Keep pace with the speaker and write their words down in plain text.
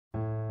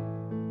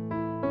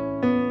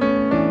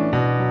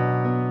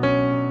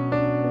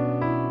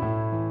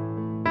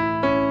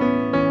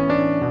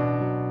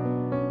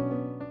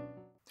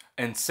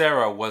And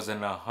Sarah was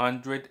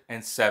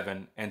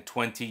 107 and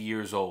 20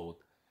 years old.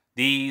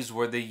 These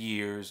were the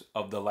years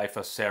of the life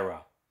of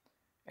Sarah.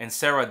 And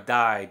Sarah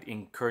died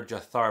in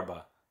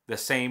Kirjatharba, the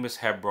same as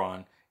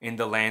Hebron, in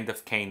the land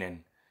of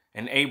Canaan.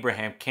 And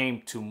Abraham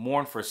came to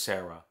mourn for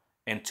Sarah,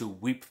 and to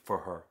weep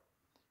for her.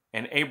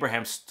 And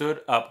Abraham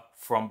stood up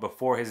from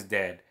before his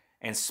dead,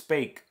 and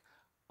spake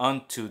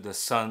unto the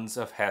sons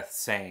of Heth,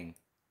 saying,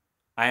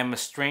 I am a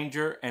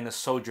stranger and a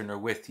sojourner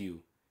with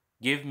you.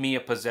 Give me a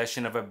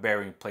possession of a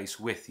burying place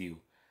with you,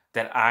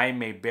 that I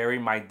may bury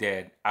my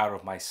dead out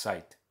of my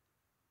sight.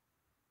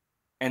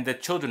 And the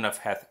children of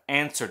Heth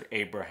answered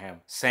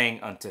Abraham,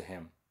 saying unto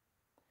him,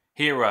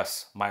 Hear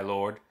us, my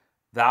lord,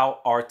 thou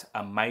art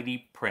a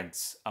mighty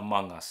prince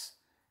among us.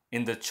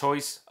 In the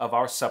choice of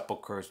our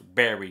sepulchres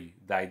bury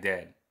thy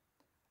dead.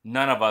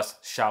 None of us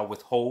shall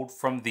withhold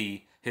from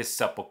thee his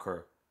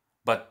sepulchre,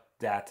 but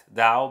that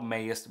thou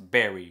mayest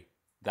bury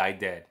thy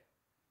dead.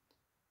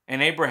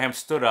 And Abraham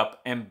stood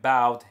up and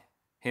bowed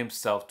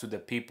himself to the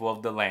people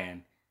of the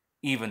land,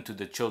 even to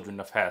the children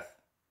of Heth.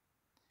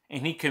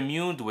 And he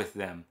communed with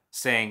them,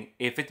 saying,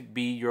 If it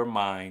be your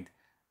mind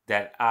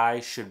that I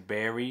should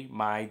bury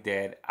my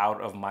dead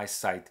out of my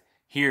sight,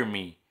 hear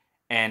me,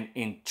 and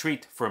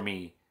entreat for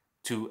me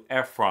to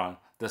Ephron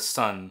the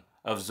son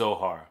of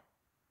Zohar,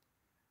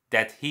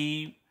 that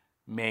he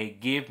may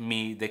give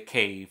me the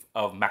cave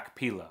of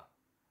Machpelah,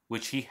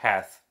 which he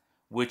hath,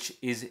 which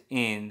is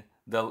in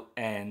the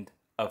end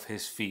of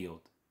his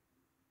field.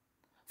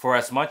 For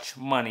as much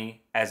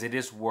money as it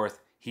is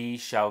worth, he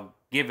shall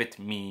give it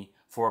me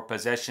for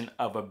possession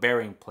of a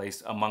burying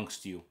place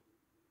amongst you.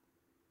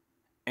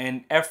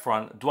 And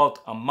Ephron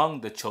dwelt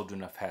among the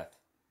children of Heth.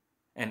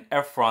 And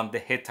Ephron the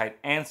Hittite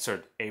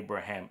answered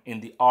Abraham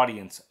in the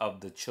audience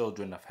of the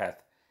children of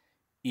Heth,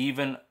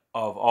 even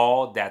of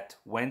all that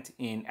went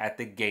in at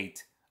the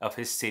gate of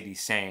his city,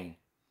 saying,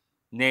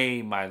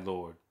 Nay, my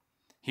lord,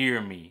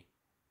 hear me.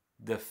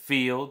 The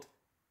field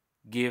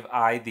give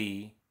I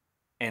thee,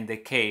 and the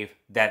cave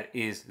that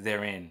is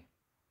therein.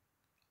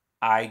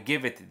 I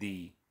give it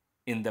thee.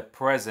 In the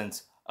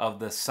presence of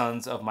the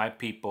sons of my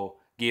people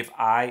give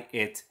I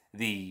it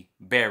thee,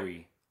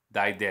 bury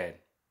thy dead.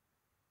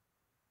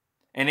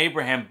 And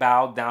Abraham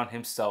bowed down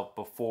himself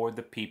before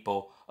the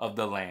people of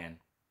the land.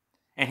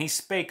 And he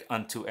spake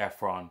unto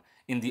Ephron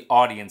in the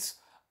audience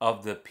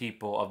of the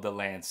people of the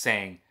land,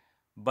 saying,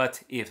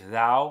 But if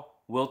thou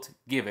wilt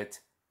give it,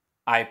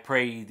 I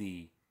pray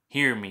thee,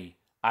 hear me,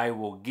 I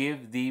will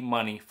give thee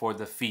money for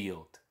the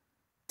field.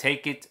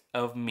 Take it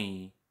of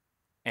me,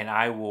 and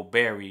I will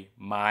bury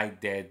my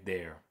dead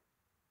there.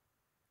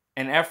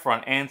 And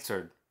Ephron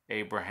answered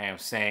Abraham,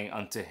 saying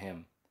unto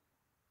him,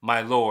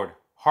 My lord,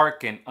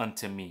 hearken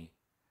unto me.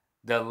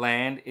 The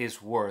land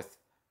is worth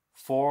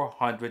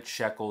 400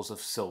 shekels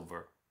of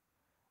silver.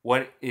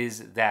 What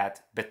is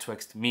that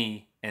betwixt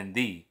me and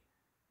thee?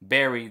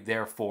 Bury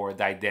therefore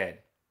thy dead.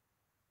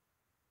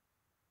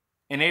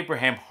 And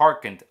Abraham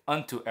hearkened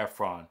unto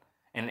Ephron,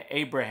 and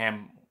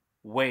Abraham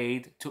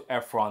weighed to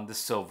Ephron the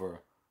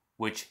silver,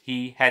 which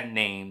he had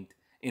named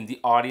in the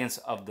audience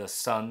of the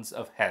sons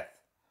of Heth,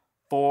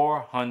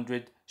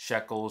 400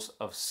 shekels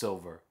of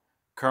silver,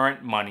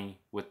 current money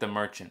with the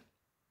merchant.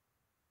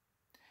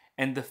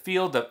 And the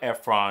field of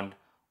Ephron,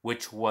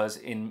 which was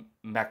in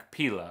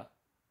Machpelah,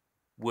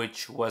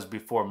 which was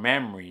before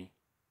Mamre,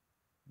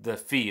 the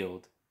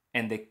field,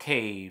 and the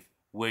cave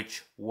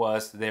which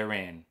was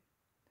therein,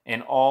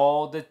 and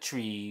all the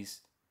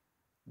trees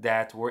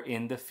that were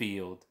in the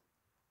field,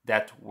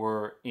 that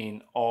were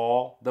in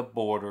all the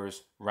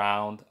borders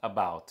round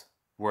about,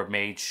 were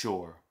made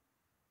sure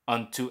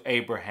unto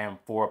Abraham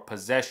for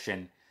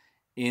possession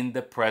in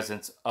the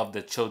presence of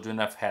the children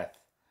of Heth,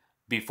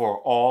 before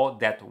all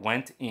that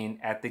went in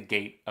at the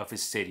gate of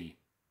his city.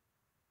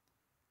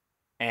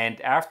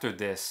 And after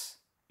this,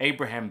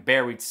 Abraham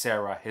buried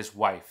Sarah his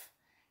wife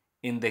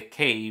in the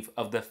cave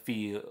of the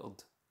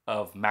field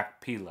of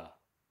Machpelah,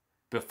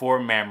 before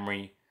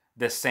Mamre,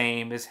 the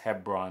same as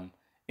Hebron,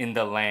 in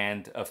the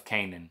land of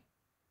Canaan.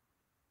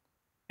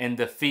 And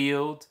the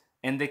field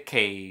and the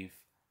cave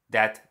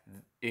that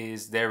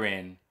is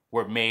therein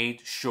were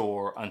made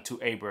sure unto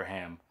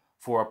Abraham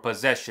for a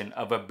possession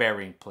of a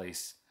burying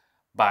place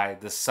by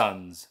the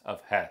sons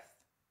of Heth.